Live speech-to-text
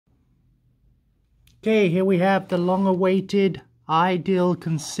Okay, here we have the long-awaited Ideal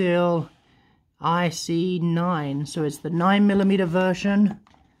Conceal IC9. So it's the 9mm version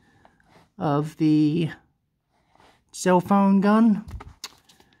of the Cellphone gun.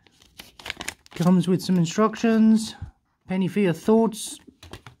 Comes with some instructions, penny for your thoughts,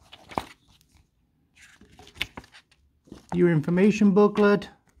 your information booklet,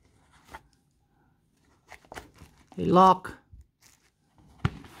 a lock,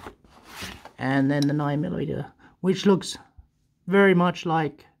 and then the 9mm, which looks very much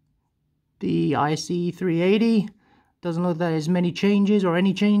like the IC380. Doesn't look like there's many changes or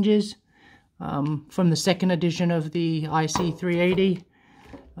any changes from the second edition of the IC380.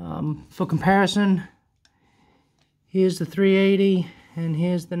 For comparison, here's the 380 and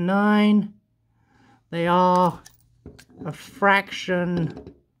here's the 9. They are a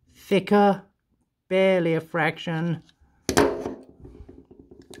fraction thicker, barely a fraction.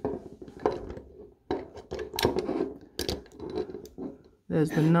 There's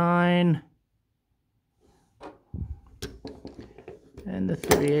the 9 and the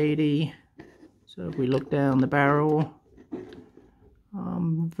 380. So if we look down the barrel,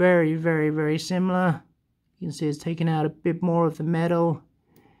 very similar. You can see it's taken out a bit more of the metal,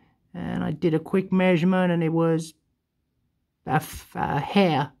 and I did a quick measurement and it was a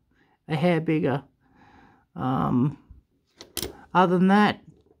hair bigger. Other than that,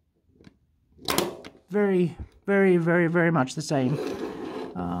 very much the same.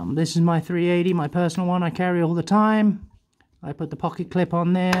 This is my 380, my personal one I carry all the time. I put the pocket clip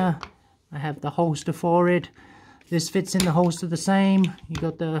on there. I have the holster for it. This fits in the holster the same. You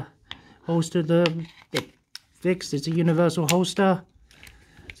got the holster fixed. It's a universal holster.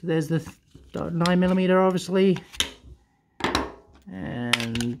 So there's the 9mm obviously,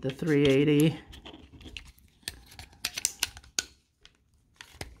 and the 380.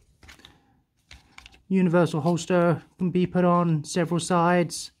 Universal holster can be put on several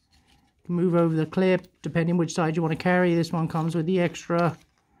sides. You can move over the clip depending which side you want to carry. This one comes with the extra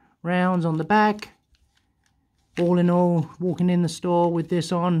rounds on the back. All in all, walking in the store with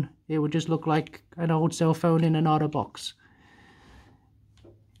this on, it would just look like an old cell phone in an OtterBox.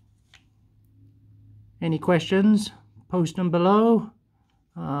 Any questions? Post them below.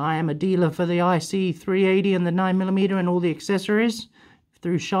 I am a dealer for the IC380 and the 9mm and all the accessories.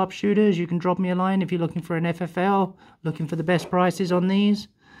 Through Sharpshooters, you can drop me a line if you're looking for an FFL, looking for the best prices on these,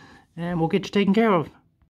 and we'll get you taken care of.